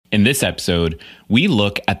In this episode, we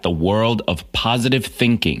look at the world of positive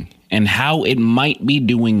thinking and how it might be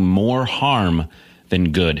doing more harm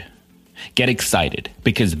than good. Get excited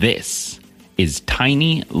because this is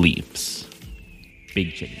Tiny Leaps.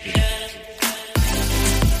 Big changes.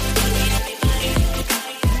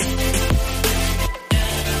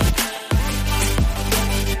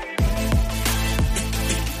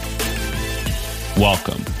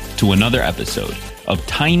 Welcome to another episode of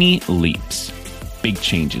Tiny Leaps, Big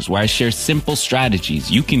Changes, where I share simple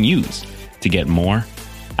strategies you can use to get more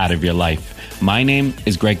out of your life. My name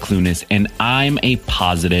is Greg Clunis, and I'm a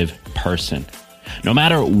positive person. No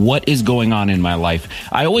matter what is going on in my life,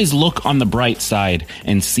 I always look on the bright side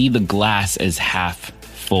and see the glass as half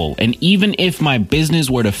full. And even if my business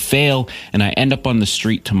were to fail and I end up on the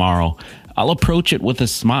street tomorrow, I'll approach it with a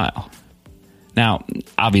smile. Now,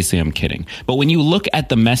 obviously I'm kidding, but when you look at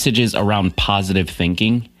the messages around positive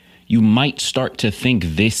thinking, you might start to think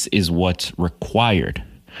this is what's required.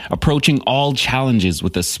 Approaching all challenges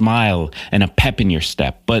with a smile and a pep in your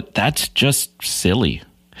step, but that's just silly.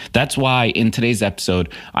 That's why in today's episode,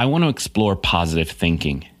 I want to explore positive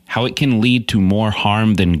thinking, how it can lead to more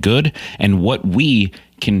harm than good, and what we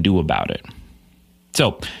can do about it.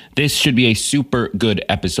 So this should be a super good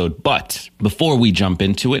episode, but before we jump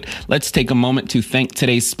into it, let's take a moment to thank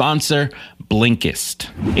today's sponsor, Blinkist.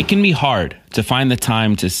 It can be hard to find the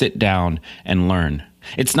time to sit down and learn.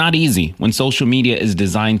 It's not easy when social media is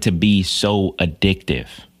designed to be so addictive.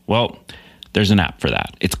 Well, there's an app for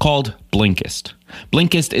that. It's called Blinkist.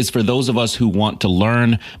 Blinkist is for those of us who want to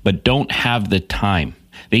learn but don't have the time.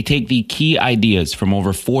 They take the key ideas from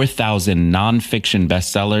over 4,000 nonfiction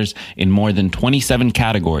bestsellers in more than 27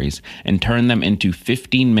 categories and turn them into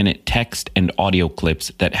 15-minute text and audio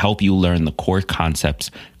clips that help you learn the core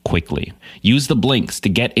concepts quickly. Use the blinks to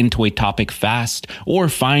get into a topic fast or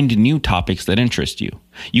find new topics that interest you.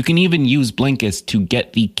 You can even use Blinkist to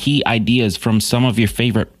get the key ideas from some of your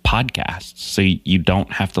favorite podcasts, so you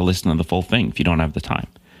don't have to listen to the full thing if you don't have the time.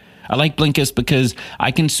 I like Blinkist because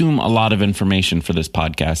I consume a lot of information for this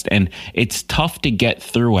podcast, and it's tough to get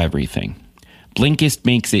through everything. Blinkist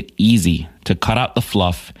makes it easy to cut out the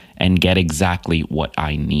fluff and get exactly what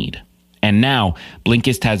I need. And now,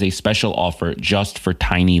 Blinkist has a special offer just for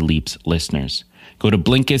Tiny Leaps listeners. Go to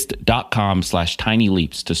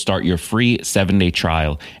Blinkist.com/tinyleaps to start your free 7-day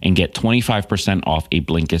trial and get 25% off a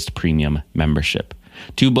Blinkist premium membership.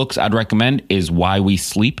 2 books I'd recommend is Why We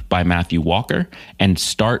Sleep by Matthew Walker and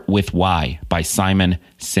Start With Why by Simon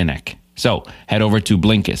Sinek. So head over to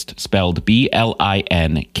Blinkist, spelled Blinkist,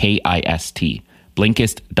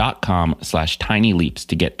 Blinkist.com/tinyleaps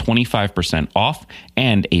to get 25% off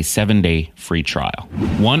and a 7-day free trial.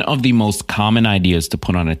 One of the most common ideas to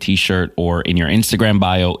put on a t-shirt or in your Instagram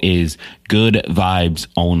bio is good vibes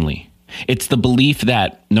only. It's the belief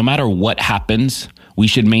that no matter what happens, we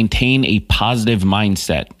should maintain a positive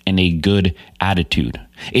mindset and a good attitude.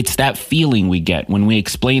 It's that feeling we get when we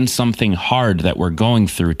explain something hard that we're going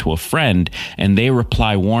through to a friend and they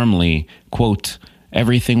reply warmly, quote,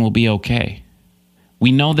 "Everything will be okay."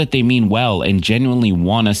 We know that they mean well and genuinely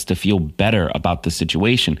want us to feel better about the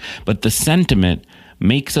situation, but the sentiment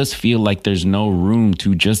makes us feel like there's no room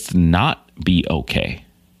to just not be okay.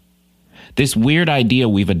 This weird idea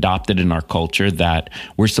we've adopted in our culture that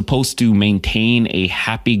we're supposed to maintain a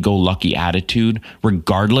happy-go-lucky attitude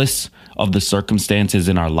regardless of the circumstances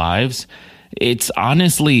in our lives, it's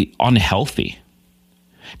honestly unhealthy.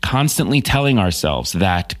 Constantly telling ourselves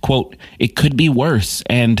that, quote, it could be worse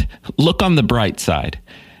and look on the bright side.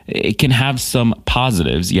 It can have some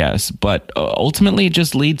positives, yes, but ultimately it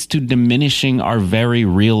just leads to diminishing our very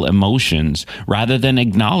real emotions rather than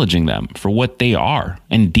acknowledging them for what they are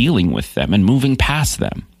and dealing with them and moving past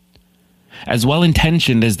them. As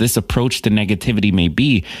well-intentioned as this approach to negativity may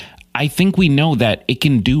be, I think we know that it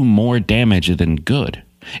can do more damage than good.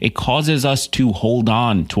 It causes us to hold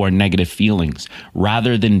on to our negative feelings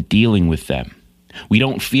rather than dealing with them. We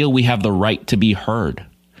don't feel we have the right to be heard.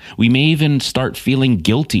 We may even start feeling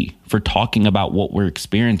guilty for talking about what we're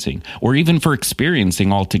experiencing, or even for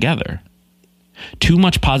experiencing altogether. Too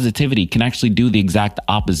much positivity can actually do the exact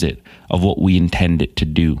opposite of what we intend it to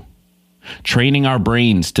do. Training our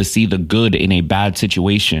brains to see the good in a bad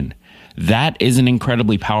situation, that is an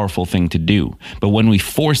incredibly powerful thing to do. But when we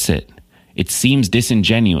force it, it seems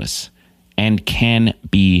disingenuous and can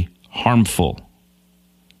be harmful.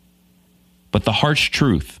 But the harsh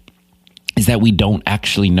truth is that we don't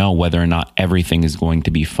actually know whether or not everything is going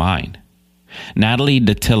to be fine. Natalie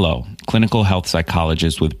Dattilo, clinical health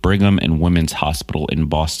psychologist with Brigham and Women's Hospital in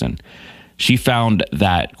Boston, She found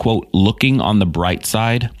that, quote, looking on the bright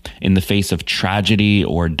side in the face of tragedy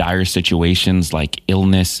or dire situations like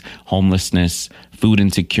illness, homelessness, food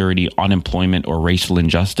insecurity, unemployment, or racial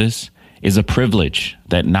injustice is a privilege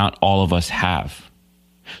that not all of us have.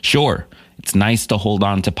 Sure, it's nice to hold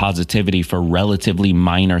on to positivity for relatively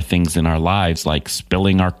minor things in our lives, like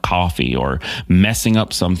spilling our coffee or messing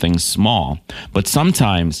up something small. But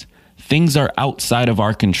sometimes things are outside of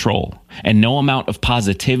our control, and no amount of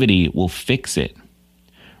positivity will fix it.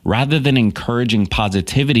 Rather than encouraging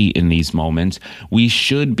positivity in these moments, we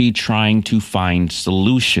should be trying to find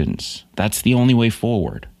solutions. That's the only way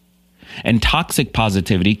forward. And toxic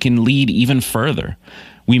positivity can lead even further.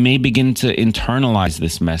 We may begin to internalize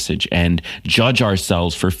this message and judge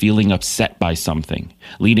ourselves for feeling upset by something,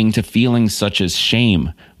 leading to feelings such as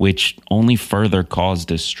shame, which only further cause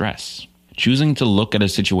distress. Choosing to look at a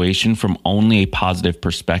situation from only a positive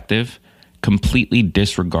perspective completely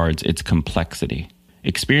disregards its complexity.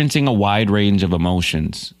 Experiencing a wide range of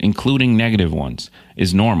emotions, including negative ones,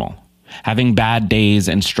 is normal. Having bad days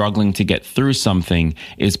and struggling to get through something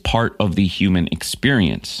is part of the human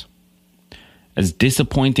experience. As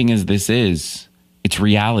disappointing as this is, it's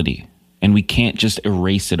reality, and we can't just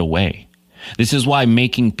erase it away. This is why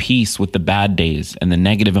making peace with the bad days and the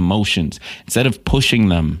negative emotions, instead of pushing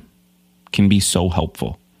them, can be so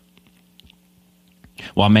helpful.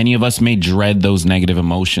 While many of us may dread those negative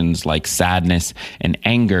emotions like sadness and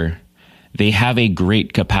anger, they have a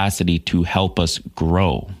great capacity to help us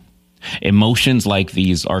grow. Emotions like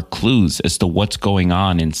these are clues as to what's going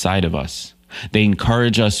on inside of us. They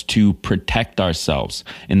encourage us to protect ourselves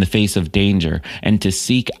in the face of danger and to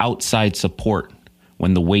seek outside support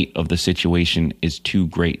when the weight of the situation is too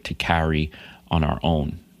great to carry on our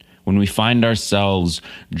own. When we find ourselves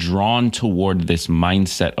drawn toward this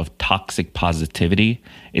mindset of toxic positivity,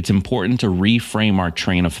 it's important to reframe our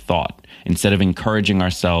train of thought instead of encouraging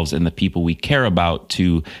ourselves and the people we care about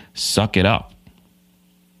to suck it up.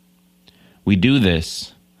 We do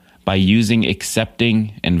this by using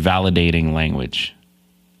accepting and validating language.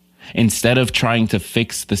 Instead of trying to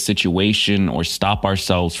fix the situation or stop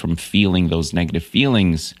ourselves from feeling those negative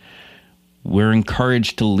feelings, we're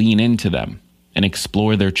encouraged to lean into them and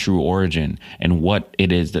explore their true origin and what it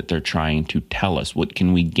is that they're trying to tell us. What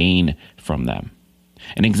can we gain from them?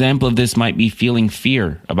 An example of this might be feeling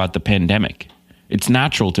fear about the pandemic. It's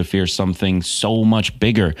natural to fear something so much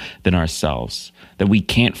bigger than ourselves that we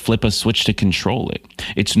can't flip a switch to control it.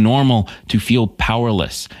 It's normal to feel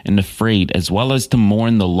powerless and afraid, as well as to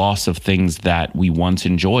mourn the loss of things that we once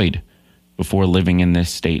enjoyed before living in this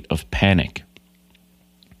state of panic.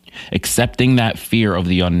 Accepting that fear of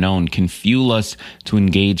the unknown can fuel us to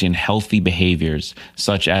engage in healthy behaviors,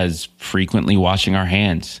 such as frequently washing our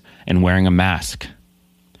hands and wearing a mask.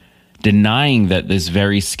 Denying that this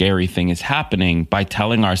very scary thing is happening by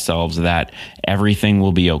telling ourselves that everything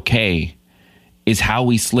will be okay is how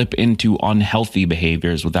we slip into unhealthy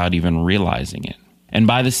behaviors without even realizing it. And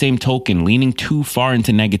by the same token, leaning too far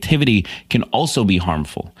into negativity can also be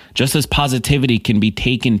harmful. Just as positivity can be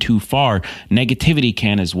taken too far, negativity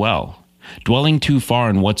can as well. Dwelling too far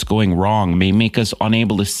on what's going wrong may make us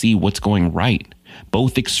unable to see what's going right.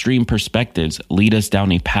 Both extreme perspectives lead us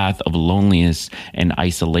down a path of loneliness and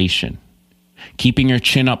isolation. Keeping your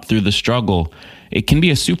chin up through the struggle, it can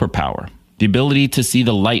be a superpower. The ability to see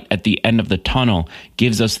the light at the end of the tunnel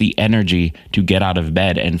gives us the energy to get out of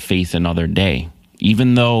bed and face another day,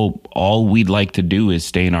 even though all we'd like to do is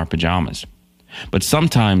stay in our pajamas. But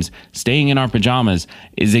sometimes staying in our pajamas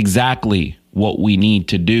is exactly what we need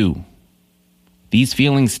to do. These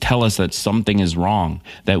feelings tell us that something is wrong,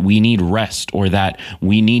 that we need rest, or that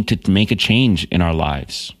we need to make a change in our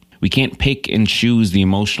lives. We can't pick and choose the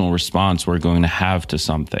emotional response we're going to have to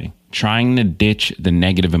something. Trying to ditch the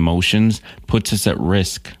negative emotions puts us at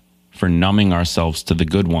risk for numbing ourselves to the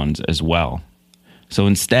good ones as well. So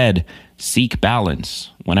instead, seek balance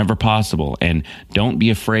whenever possible, and don't be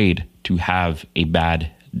afraid to have a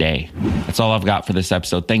bad day. That's all I've got for this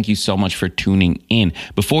episode. Thank you so much for tuning in.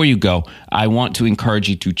 Before you go, I want to encourage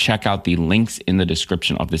you to check out the links in the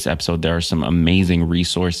description of this episode. There are some amazing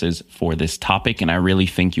resources for this topic, and I really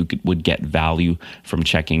think you would get value from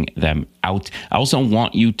checking them out. I also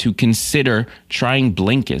want you to consider trying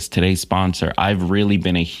Blinkist, today's sponsor. I've really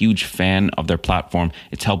been a huge fan of their platform.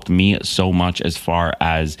 It's helped me so much as far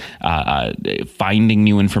as finding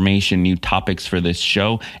new information, new topics for this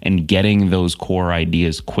show, and getting those core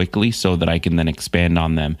ideas quickly so that I can then expand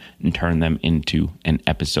on them and turn them into an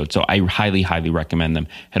episode. So I highly, highly recommend them.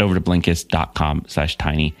 Head over to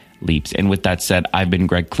Blinkist.com/tinyleaps. And with that said, I've been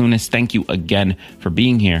Greg Clunis. Thank you again for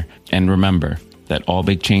being here. And remember that all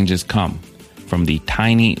big changes come from the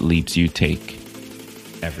tiny leaps you take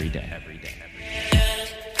every day.